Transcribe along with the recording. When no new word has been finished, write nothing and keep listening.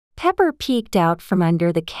Pepper peeked out from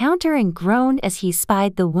under the counter and groaned as he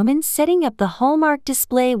spied the woman setting up the Hallmark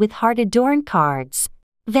display with heart-adorned cards.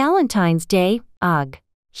 Valentine's Day, ugh.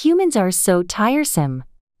 Humans are so tiresome.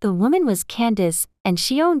 The woman was Candace, and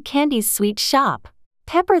she owned Candy's sweet shop.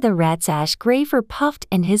 Pepper the rat's ash-gray fur puffed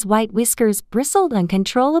and his white whiskers bristled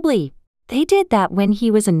uncontrollably. They did that when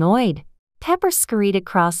he was annoyed. Pepper scurried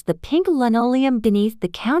across the pink linoleum beneath the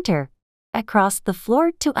counter, across the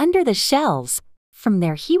floor to under the shelves. From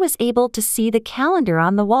there he was able to see the calendar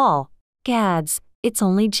on the wall. Gads, it's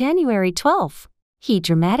only January 12th. He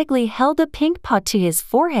dramatically held a pink pot to his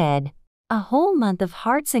forehead. A whole month of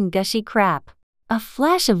hearts and gushy crap. A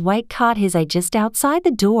flash of white caught his eye just outside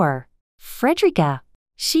the door. Frederica.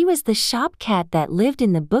 She was the shop cat that lived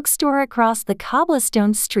in the bookstore across the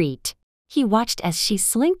cobblestone street. He watched as she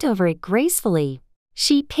slinked over it gracefully.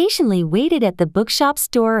 She patiently waited at the bookshop's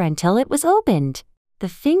door until it was opened. The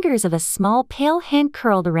fingers of a small pale hand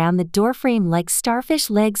curled around the doorframe like starfish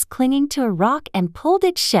legs clinging to a rock and pulled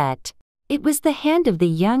it shut. It was the hand of the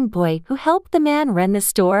young boy who helped the man run the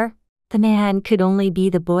store. The man could only be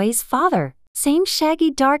the boy's father. Same shaggy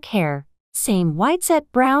dark hair, same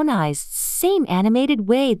white-set brown eyes, same animated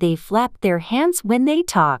way they flapped their hands when they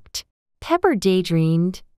talked. Pepper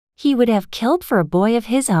daydreamed. He would have killed for a boy of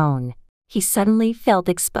his own. He suddenly felt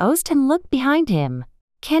exposed and looked behind him.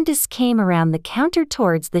 Candace came around the counter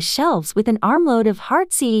towards the shelves with an armload of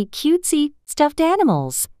heartsy, cutesy, stuffed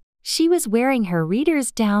animals. She was wearing her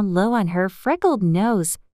readers down low on her freckled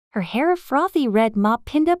nose, her hair a frothy red mop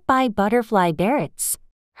pinned up by butterfly barrettes.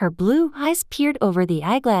 Her blue eyes peered over the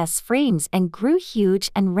eyeglass frames and grew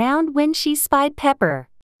huge and round when she spied Pepper.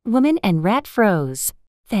 Woman and rat froze.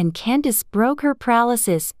 Then Candace broke her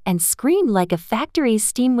paralysis and screamed like a factory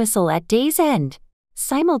steam whistle at day's end.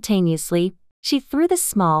 Simultaneously, she threw the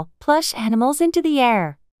small, plush animals into the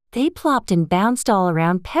air. They plopped and bounced all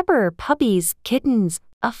around Pepper: puppies, kittens,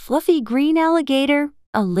 a fluffy green alligator.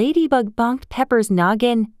 A ladybug bonked Pepper's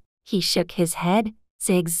noggin. He shook his head,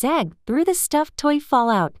 zigzagged through the stuffed toy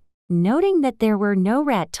fallout, noting that there were no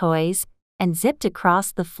rat toys, and zipped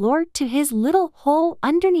across the floor to his little hole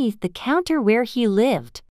underneath the counter where he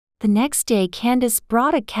lived. The next day Candace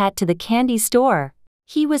brought a cat to the candy store.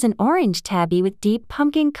 He was an orange tabby with deep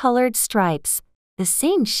pumpkin-colored stripes, the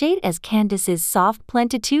same shade as Candace's soft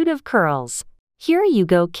plentitude of curls. "Here you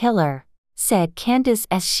go, Killer," said Candace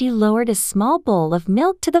as she lowered a small bowl of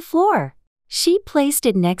milk to the floor. She placed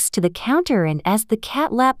it next to the counter and as the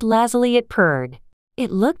cat lapped lazily it purred.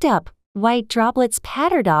 It looked up. White droplets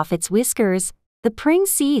pattered off its whiskers. The purring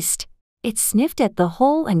ceased. It sniffed at the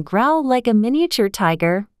hole and growled like a miniature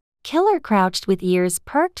tiger. Killer crouched with ears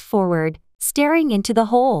perked forward, staring into the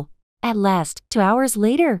hole. At last, 2 hours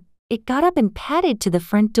later, it got up and padded to the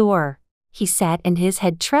front door. He sat and his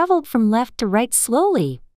head traveled from left to right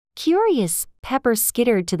slowly. Curious, Pepper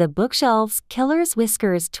skittered to the bookshelves. Killer's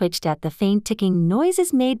whiskers twitched at the faint ticking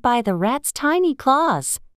noises made by the rat's tiny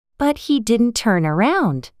claws. But he didn't turn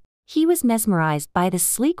around. He was mesmerized by the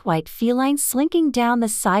sleek white feline slinking down the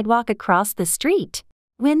sidewalk across the street.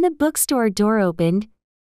 When the bookstore door opened,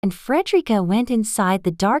 and Frederica went inside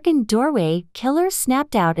the darkened doorway, Killer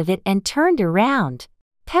snapped out of it and turned around.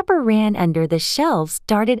 Pepper ran under the shelves,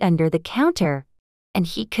 darted under the counter, and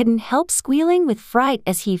he couldn't help squealing with fright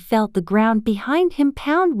as he felt the ground behind him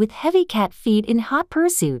pound with heavy cat feet in hot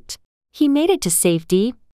pursuit. He made it to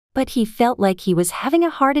safety, but he felt like he was having a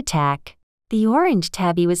heart attack. The orange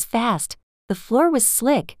tabby was fast, the floor was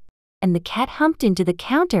slick, and the cat humped into the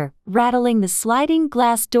counter, rattling the sliding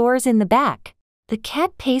glass doors in the back. The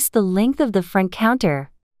cat paced the length of the front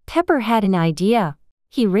counter. Pepper had an idea.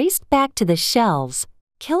 He raced back to the shelves.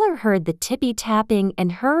 Killer heard the tippy-tapping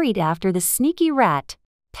and hurried after the sneaky rat.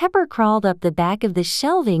 Pepper crawled up the back of the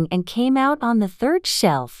shelving and came out on the third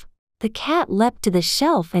shelf. The cat leapt to the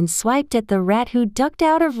shelf and swiped at the rat who ducked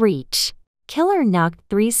out of reach. Killer knocked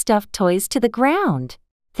 3 stuffed toys to the ground.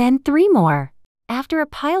 Then 3 more. After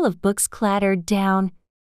a pile of books clattered down,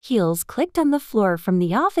 heels clicked on the floor from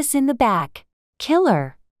the office in the back.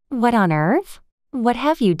 "Killer, what on earth? What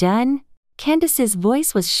have you done?" Candace's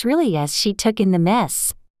voice was shrilly as she took in the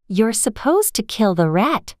mess. "You're supposed to kill the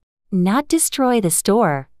rat, not destroy the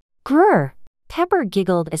store." "Grr!" Pepper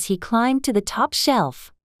giggled as he climbed to the top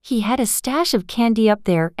shelf. He had a stash of candy up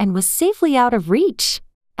there and was safely out of reach.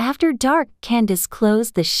 After dark, Candace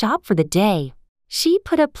closed the shop for the day. She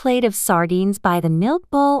put a plate of sardines by the milk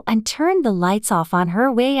bowl and turned the lights off on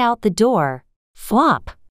her way out the door. Flop!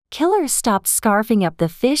 Killer stopped scarfing up the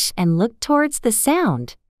fish and looked towards the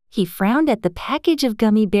sound. He frowned at the package of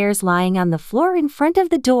gummy bears lying on the floor in front of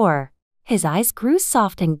the door. His eyes grew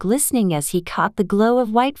soft and glistening as he caught the glow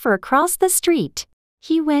of white fur across the street.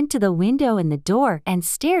 He went to the window in the door and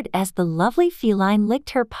stared as the lovely feline licked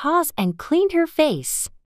her paws and cleaned her face.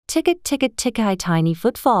 Ticka, tiny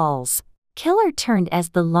footfalls. Killer turned as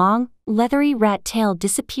the long, leathery rat tail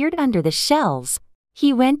disappeared under the shelves.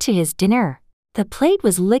 He went to his dinner. The plate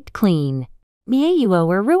was licked clean. Miauo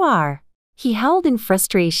or ruar. He howled in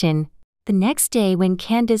frustration. The next day when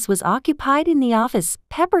Candace was occupied in the office,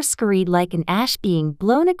 Pepper scurried like an ash being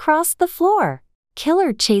blown across the floor.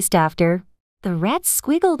 Killer chased after. The rat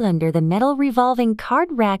squiggled under the metal revolving card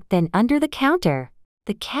rack, then under the counter.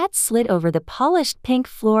 The cat slid over the polished pink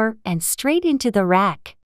floor and straight into the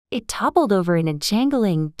rack. It toppled over in a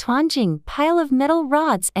jangling, twanging pile of metal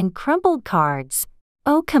rods and crumpled cards.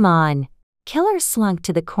 Oh, come on. Killer slunk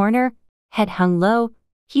to the corner, head hung low.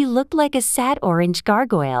 He looked like a sad orange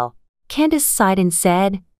gargoyle. Candace sighed and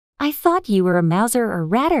said, I thought you were a mouser or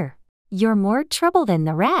ratter. You're more trouble than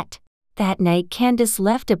the rat. That night Candace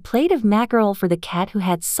left a plate of mackerel for the cat who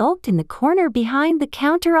had sulked in the corner behind the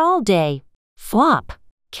counter all day. Flop!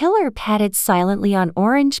 Killer padded silently on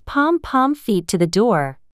orange pom-pom feet to the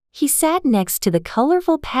door. He sat next to the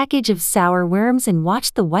colorful package of sour worms and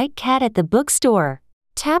watched the white cat at the bookstore.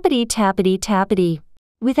 Tappity, tappity, tappity.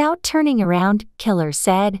 Without turning around, Killer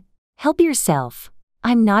said, Help yourself.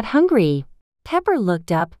 I'm not hungry. Pepper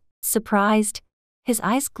looked up, surprised. His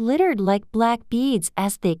eyes glittered like black beads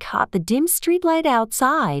as they caught the dim streetlight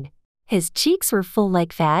outside. His cheeks were full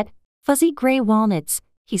like fat, fuzzy gray walnuts.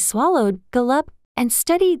 He swallowed, gulp, and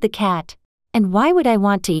studied the cat. And why would I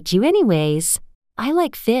want to eat you anyways? I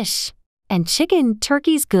like fish. And chicken,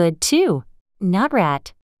 turkey's good too. Not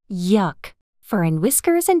rat. Yuck. Fur and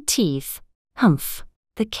whiskers and teeth. Humph.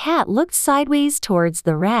 The cat looked sideways towards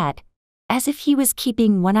the rat, as if he was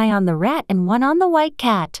keeping one eye on the rat and one on the white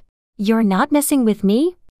cat. You're not messing with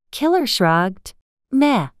me? Killer shrugged.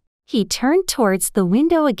 Meh. He turned towards the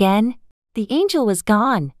window again. The angel was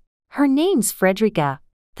gone. Her name's Frederica.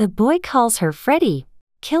 The boy calls her Freddy.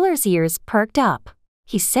 Killer's ears perked up.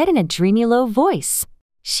 He said in a dreamy low voice,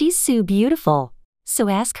 She's so beautiful. So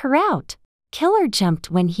ask her out. Killer jumped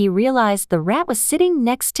when he realized the rat was sitting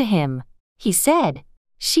next to him. He said,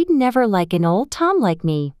 She'd never like an old Tom like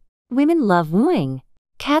me. Women love wooing.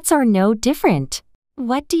 Cats are no different.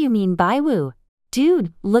 What do you mean by woo?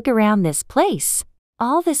 Dude, look around this place.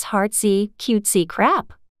 All this artsy, cutesy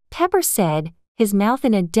crap. Pepper said, his mouth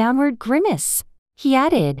in a downward grimace. He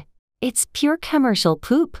added, It's pure commercial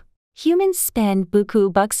poop. Humans spend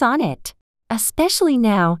buku bucks on it. Especially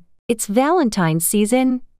now, it's Valentine's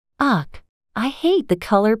season. Ugh, I hate the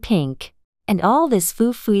color pink. And all this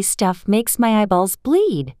foo-foo stuff makes my eyeballs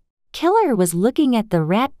bleed. Killer was looking at the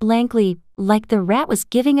rat blankly, like the rat was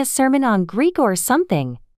giving a sermon on Greek or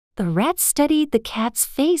something. The rat studied the cat's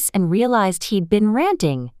face and realized he'd been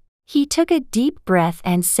ranting. He took a deep breath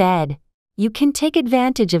and said, You can take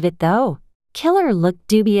advantage of it though. Killer looked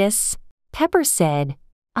dubious. Pepper said,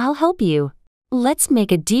 I'll help you. Let's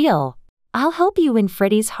make a deal. I'll help you win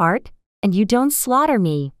Freddy's heart, and you don't slaughter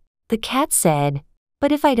me. The cat said,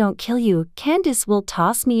 But if I don't kill you, Candace will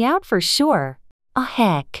toss me out for sure. Oh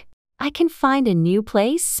heck. I can find a new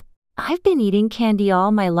place. I've been eating candy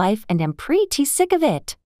all my life and am pretty sick of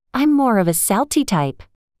it. I'm more of a salty type.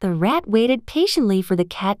 The rat waited patiently for the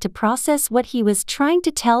cat to process what he was trying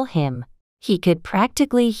to tell him. He could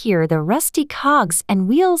practically hear the rusty cogs and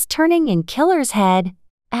wheels turning in Killer's head.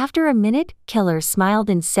 After a minute, Killer smiled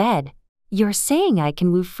and said, You're saying I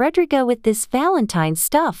can woo Frederica with this Valentine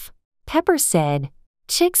stuff. Pepper said,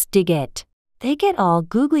 Chicks dig it. They get all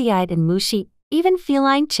googly-eyed and mushy, even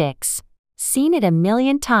feline chicks. Seen it a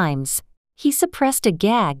million times. He suppressed a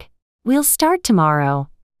gag. We'll start tomorrow.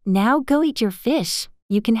 Now go eat your fish.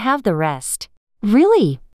 You can have the rest.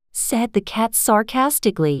 Really? Said the cat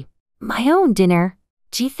sarcastically. My own dinner.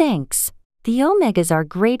 Gee thanks. The omegas are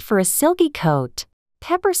great for a silky coat.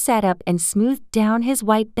 Pepper sat up and smoothed down his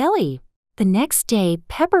white belly. The next day,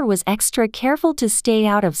 Pepper was extra careful to stay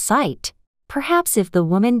out of sight. Perhaps if the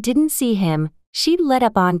woman didn't see him, she'd let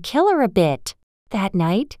up on Killer a bit. That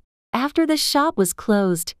night, after the shop was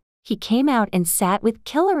closed, he came out and sat with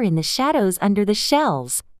Killer in the shadows under the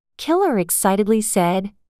shelves. Killer excitedly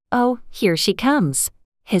said, Oh, here she comes.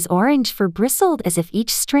 His orange fur bristled as if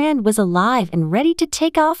each strand was alive and ready to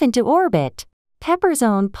take off into orbit. Pepper's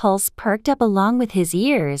own pulse perked up along with his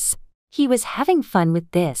ears. He was having fun with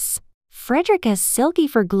this. Frederica's silky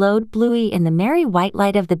fur glowed bluey in the merry white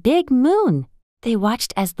light of the big moon. They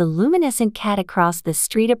watched as the luminescent cat across the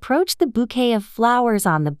street approached the bouquet of flowers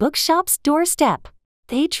on the bookshop's doorstep.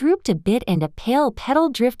 They drooped a bit and a pale petal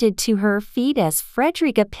drifted to her feet as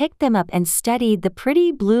Frederica picked them up and studied the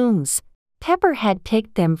pretty blooms. Pepper had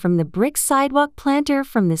picked them from the brick sidewalk planter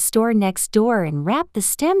from the store next door and wrapped the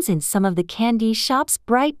stems in some of the candy shop's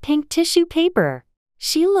bright pink tissue paper.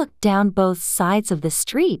 She looked down both sides of the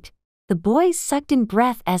street. The boy sucked in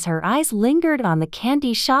breath as her eyes lingered on the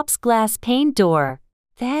candy shop's glass pane door.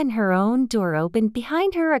 Then her own door opened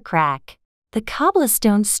behind her a crack. The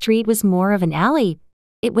cobblestone street was more of an alley.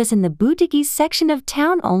 It was in the boutique section of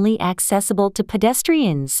town, only accessible to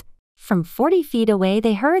pedestrians. From 40 feet away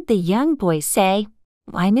they heard the young boy say,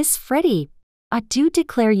 "Why, Miss Freddie, I do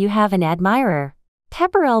declare you have an admirer."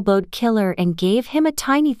 Pepper elbowed Killer and gave him a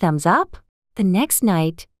tiny thumbs up. The next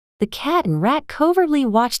night, the cat and rat covertly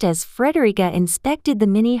watched as Frederica inspected the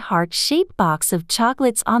mini heart-shaped box of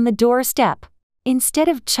chocolates on the doorstep. Instead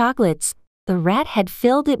of chocolates, the rat had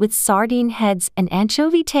filled it with sardine heads and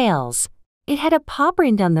anchovy tails. It had a paw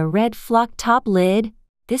print on the red flock top lid.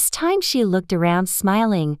 This time she looked around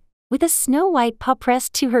smiling, with a snow-white paw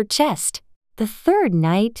pressed to her chest. The third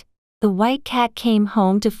night, the white cat came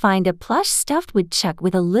home to find a plush stuffed woodchuck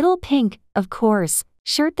with a little pink, of course,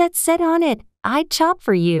 shirt that said on it, "I'd chop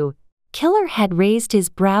for you." Killer had raised his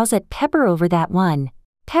brows at Pepper over that one.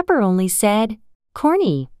 Pepper only said,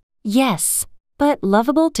 "Corny, yes, but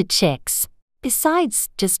lovable to chicks. Besides,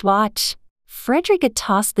 just watch." Frederica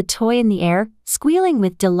tossed the toy in the air, squealing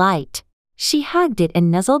with delight. She hugged it and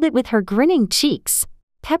nuzzled it with her grinning cheeks.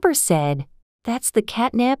 Pepper said, "That's the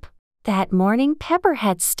catnip." That morning Pepper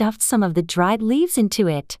had stuffed some of the dried leaves into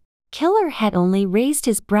it. Killer had only raised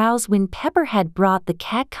his brows when Pepper had brought the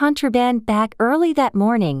cat contraband back early that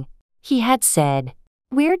morning. He had said,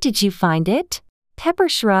 "Where did you find it?" Pepper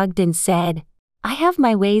shrugged and said, "I have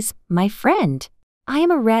my ways, my friend. I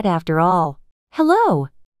am a rat after all. Hello."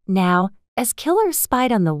 Now, as Killer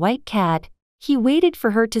spied on the white cat, he waited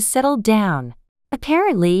for her to settle down.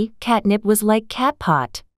 Apparently, catnip was like cat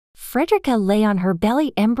pot. Frederica lay on her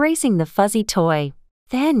belly embracing the fuzzy toy.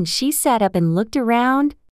 Then she sat up and looked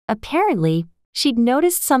around. Apparently, she'd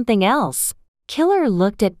noticed something else. Killer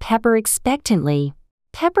looked at Pepper expectantly.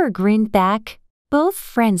 Pepper grinned back. Both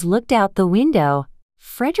friends looked out the window.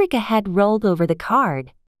 Frederica had rolled over the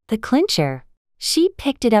card. The clincher. She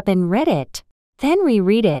picked it up and read it. Then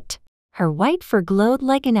reread it. Her white fur glowed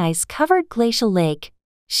like an ice-covered glacial lake.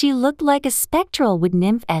 She looked like a spectral wood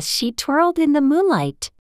nymph as she twirled in the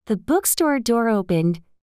moonlight. The bookstore door opened,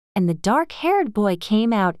 and the dark-haired boy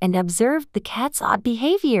came out and observed the cat's odd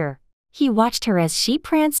behavior. He watched her as she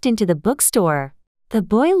pranced into the bookstore. The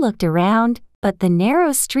boy looked around, but the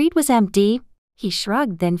narrow street was empty. He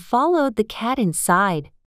shrugged, then followed the cat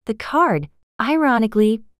inside. The card,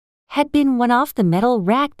 ironically, had been one off the metal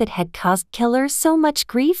rack that had caused Killer so much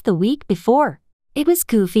grief the week before. It was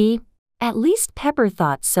goofy. At least Pepper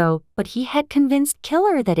thought so, but he had convinced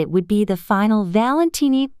Killer that it would be the final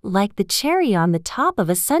Valentine, like the cherry on the top of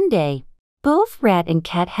a sundae. Both rat and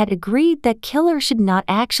cat had agreed that Killer should not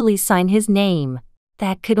actually sign his name.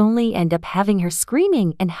 That could only end up having her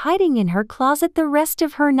screaming and hiding in her closet the rest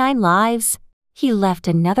of her 9 lives. He left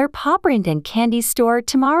another paw print and candy store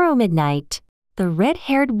tomorrow midnight. The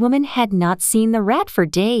red-haired woman had not seen the rat for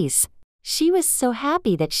days. She was so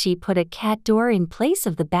happy that she put a cat door in place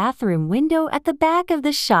of the bathroom window at the back of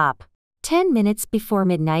the shop. 10 minutes before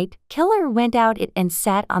midnight, Killer went out and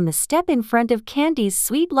sat on the step in front of Candy's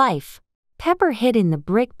Sweet Life. Pepper hid in the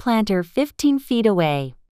brick planter 15 feet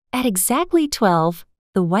away. At exactly 12,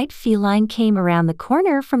 the white feline came around the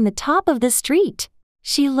corner from the top of the street.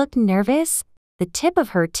 She looked nervous. The tip of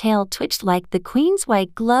her tail twitched like the queen's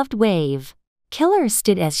white-gloved wave. Killer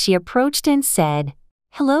stood as she approached and said,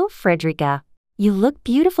 "Hello, Frederica. You look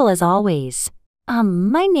beautiful as always.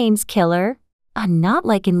 My name's Killer. Not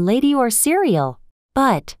like in Lady or Cereal.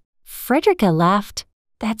 But," Frederica laughed,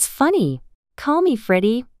 "that's funny. Call me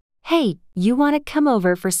Freddy. Hey, you want to come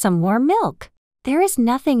over for some warm milk? There is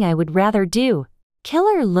nothing I would rather do."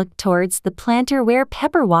 Killer looked towards the planter where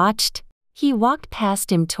Pepper watched. He walked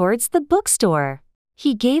past him towards the bookstore.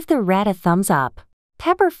 He gave the rat a thumbs up.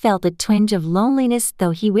 Pepper felt a twinge of loneliness,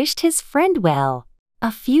 though he wished his friend well.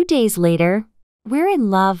 A few days later, "We're in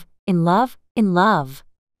love, in love, in love,"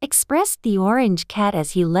 expressed the orange cat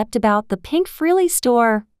as he leapt about the pink frilly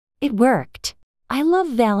store. It worked. "I love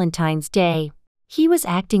Valentine's Day." He was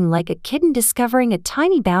acting like a kitten discovering a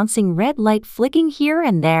tiny bouncing red light flicking here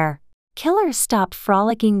and there. Killer stopped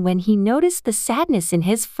frolicking when he noticed the sadness in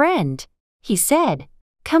his friend. He said,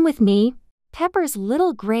 "Come with me." Pepper's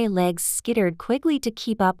little gray legs skittered quickly to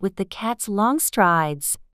keep up with the cat's long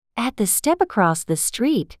strides. At the step across the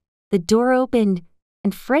street, the door opened,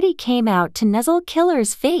 and Freddy came out to nuzzle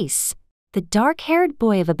Killer's face. The dark-haired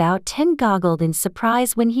boy of about 10 goggled in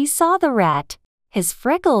surprise when he saw the rat. His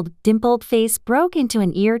freckled, dimpled face broke into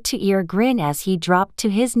an ear-to-ear grin as he dropped to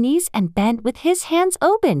his knees and bent with his hands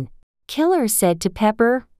open. Killer said to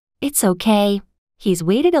Pepper, "It's okay. He's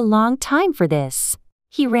waited a long time for this."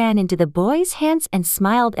 He ran into the boy's hands and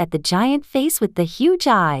smiled at the giant face with the huge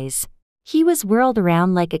eyes. He was whirled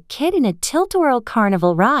around like a kid in a tilt-a-whirl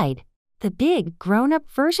carnival ride. The big, grown-up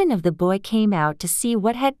version of the boy came out to see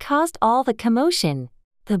what had caused all the commotion.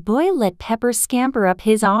 The boy let Pepper scamper up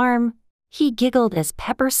his arm. He giggled as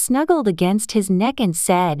Pepper snuggled against his neck and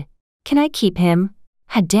said, "Can I keep him?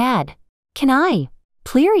 Dad, can I?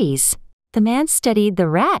 Please." The man studied the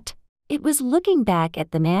rat. It was looking back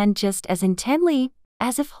at the man just as intently,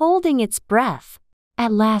 as if holding its breath.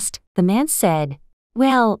 At last, the man said,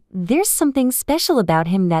 "Well, there's something special about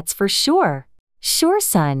him, that's for sure." "Sure,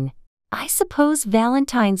 son. I suppose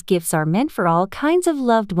Valentine's gifts are meant for all kinds of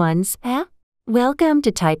loved ones, eh?" Welcome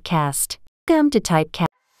to Typecast.